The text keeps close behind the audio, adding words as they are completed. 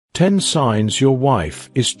10 signs your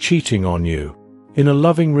wife is cheating on you. In a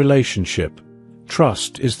loving relationship,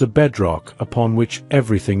 trust is the bedrock upon which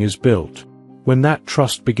everything is built. When that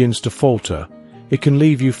trust begins to falter, it can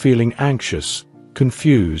leave you feeling anxious,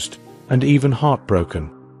 confused, and even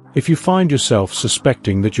heartbroken. If you find yourself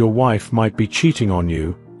suspecting that your wife might be cheating on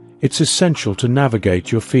you, it's essential to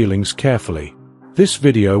navigate your feelings carefully. This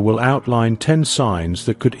video will outline 10 signs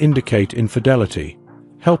that could indicate infidelity,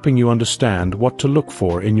 helping you understand what to look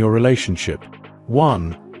for in your relationship.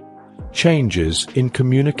 1. Changes in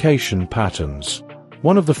communication patterns.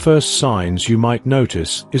 One of the first signs you might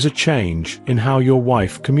notice is a change in how your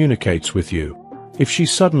wife communicates with you. If she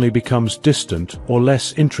suddenly becomes distant or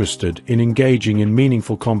less interested in engaging in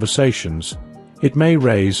meaningful conversations, it may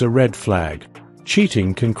raise a red flag.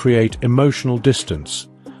 Cheating can create emotional distance,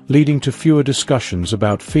 leading to fewer discussions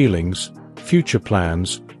about feelings, future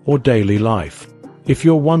plans, or daily life. If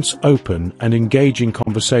your once open and engaging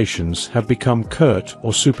conversations have become curt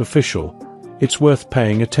or superficial, it's worth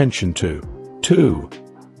paying attention to. 2.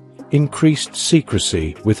 Increased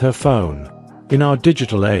secrecy with her phone. In our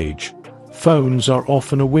digital age, phones are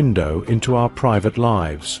often a window into our private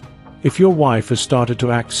lives. If your wife has started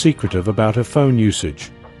to act secretive about her phone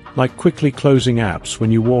usage, like quickly closing apps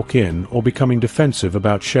when you walk in or becoming defensive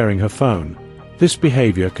about sharing her phone, this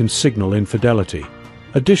behavior can signal infidelity.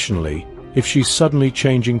 Additionally, if she's suddenly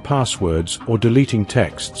changing passwords or deleting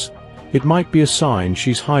texts, it might be a sign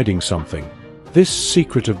she's hiding something. This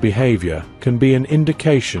secretive behavior can be an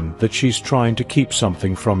indication that she's trying to keep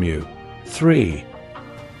something from you. 3.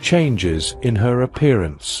 Changes in her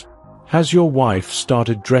appearance. Has your wife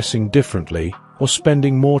started dressing differently or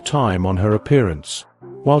spending more time on her appearance?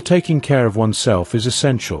 While taking care of oneself is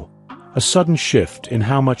essential, a sudden shift in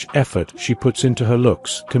how much effort she puts into her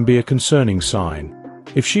looks can be a concerning sign.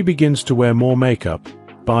 If she begins to wear more makeup,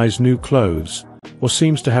 buys new clothes, or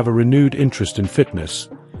seems to have a renewed interest in fitness,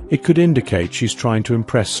 it could indicate she's trying to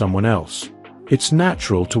impress someone else. It's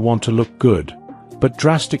natural to want to look good, but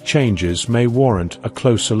drastic changes may warrant a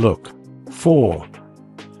closer look. 4.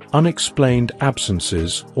 Unexplained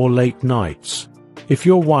absences or late nights. If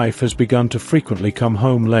your wife has begun to frequently come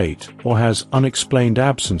home late or has unexplained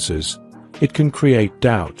absences, it can create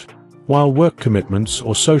doubt. While work commitments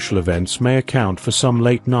or social events may account for some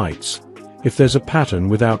late nights, if there's a pattern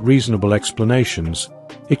without reasonable explanations,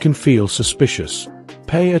 it can feel suspicious.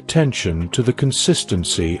 Pay attention to the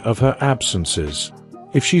consistency of her absences.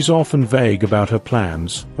 If she's often vague about her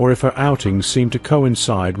plans, or if her outings seem to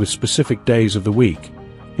coincide with specific days of the week,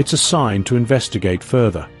 it's a sign to investigate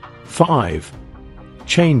further. 5.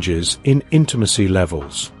 Changes in intimacy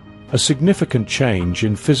levels. A significant change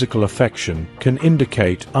in physical affection can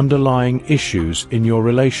indicate underlying issues in your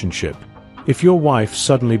relationship. If your wife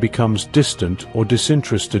suddenly becomes distant or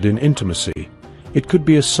disinterested in intimacy, it could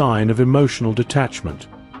be a sign of emotional detachment,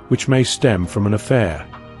 which may stem from an affair.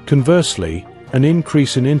 Conversely, an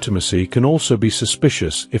increase in intimacy can also be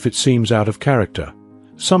suspicious if it seems out of character.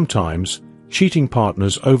 Sometimes, cheating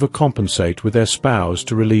partners overcompensate with their spouse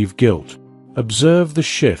to relieve guilt. Observe the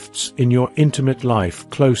shifts in your intimate life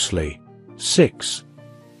closely. 6.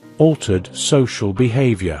 Altered social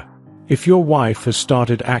behavior. If your wife has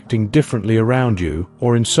started acting differently around you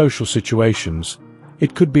or in social situations,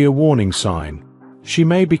 it could be a warning sign. She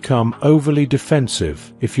may become overly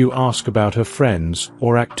defensive if you ask about her friends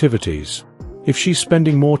or activities. If she's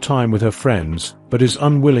spending more time with her friends but is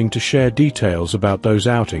unwilling to share details about those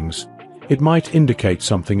outings, it might indicate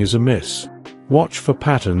something is amiss. Watch for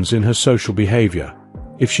patterns in her social behavior.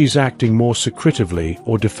 If she's acting more secretively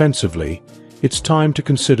or defensively, it's time to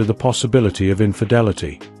consider the possibility of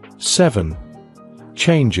infidelity. 7.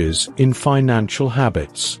 Changes in financial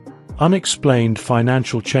habits. Unexplained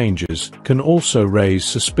financial changes can also raise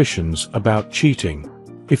suspicions about cheating.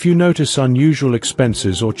 If you notice unusual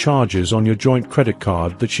expenses or charges on your joint credit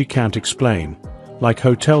card that she can't explain, like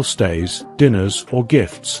hotel stays, dinners, or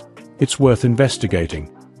gifts, it's worth investigating.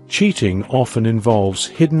 Cheating often involves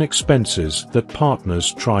hidden expenses that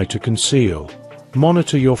partners try to conceal.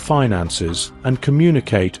 Monitor your finances and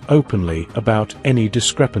communicate openly about any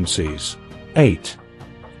discrepancies. 8.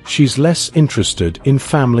 She's less interested in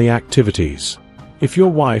family activities. If your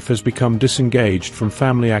wife has become disengaged from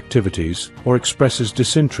family activities or expresses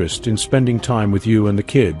disinterest in spending time with you and the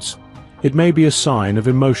kids, it may be a sign of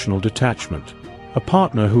emotional detachment. A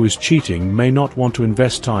partner who is cheating may not want to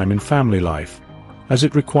invest time in family life, as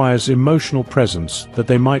it requires emotional presence that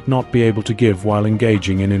they might not be able to give while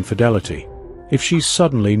engaging in infidelity. If she's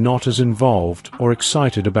suddenly not as involved or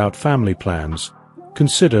excited about family plans,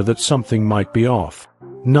 consider that something might be off.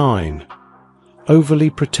 9. Overly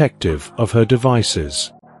protective of her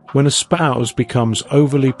devices. When a spouse becomes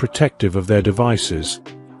overly protective of their devices,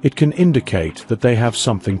 it can indicate that they have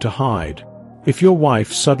something to hide. If your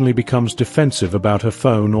wife suddenly becomes defensive about her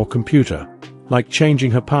phone or computer, like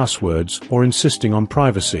changing her passwords or insisting on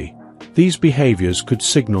privacy, these behaviors could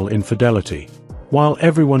signal infidelity. While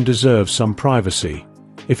everyone deserves some privacy,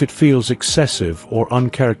 if it feels excessive or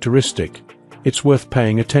uncharacteristic, it's worth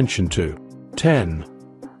paying attention to. 10.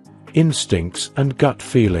 Instincts and gut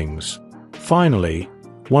feelings. Finally,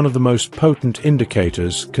 one of the most potent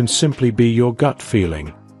indicators can simply be your gut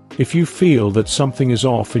feeling. If you feel that something is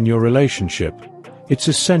off in your relationship, it's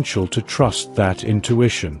essential to trust that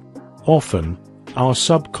intuition. Often, our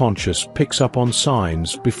subconscious picks up on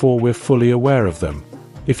signs before we're fully aware of them.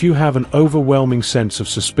 If you have an overwhelming sense of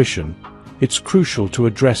suspicion, it's crucial to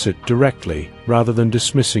address it directly rather than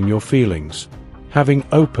dismissing your feelings. Having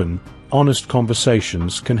open, honest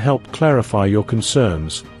conversations can help clarify your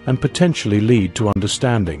concerns and potentially lead to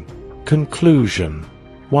understanding. Conclusion.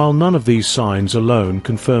 While none of these signs alone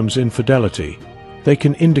confirms infidelity, they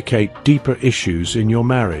can indicate deeper issues in your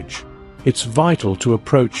marriage. It's vital to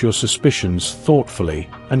approach your suspicions thoughtfully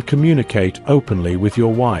and communicate openly with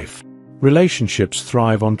your wife. Relationships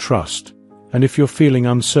thrive on trust, and if you're feeling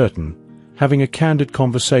uncertain, having a candid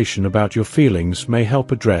conversation about your feelings may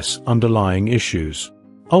help address underlying issues.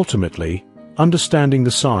 Ultimately, understanding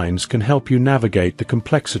the signs can help you navigate the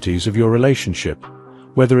complexities of your relationship,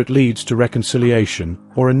 whether it leads to reconciliation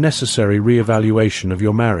or a necessary re-evaluation of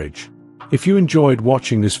your marriage. If you enjoyed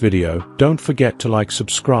watching this video, don't forget to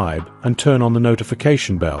subscribe and turn on the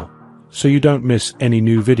notification bell, so you don't miss any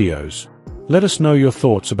new videos. Let us know your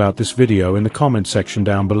thoughts about this video in the comment section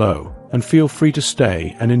down below, and feel free to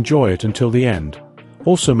stay and enjoy it until the end.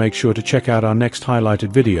 Also make sure to check out our next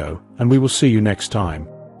highlighted video, and we will see you next time.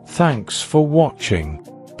 Thanks for watching.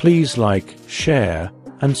 Please like, share,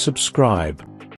 and subscribe.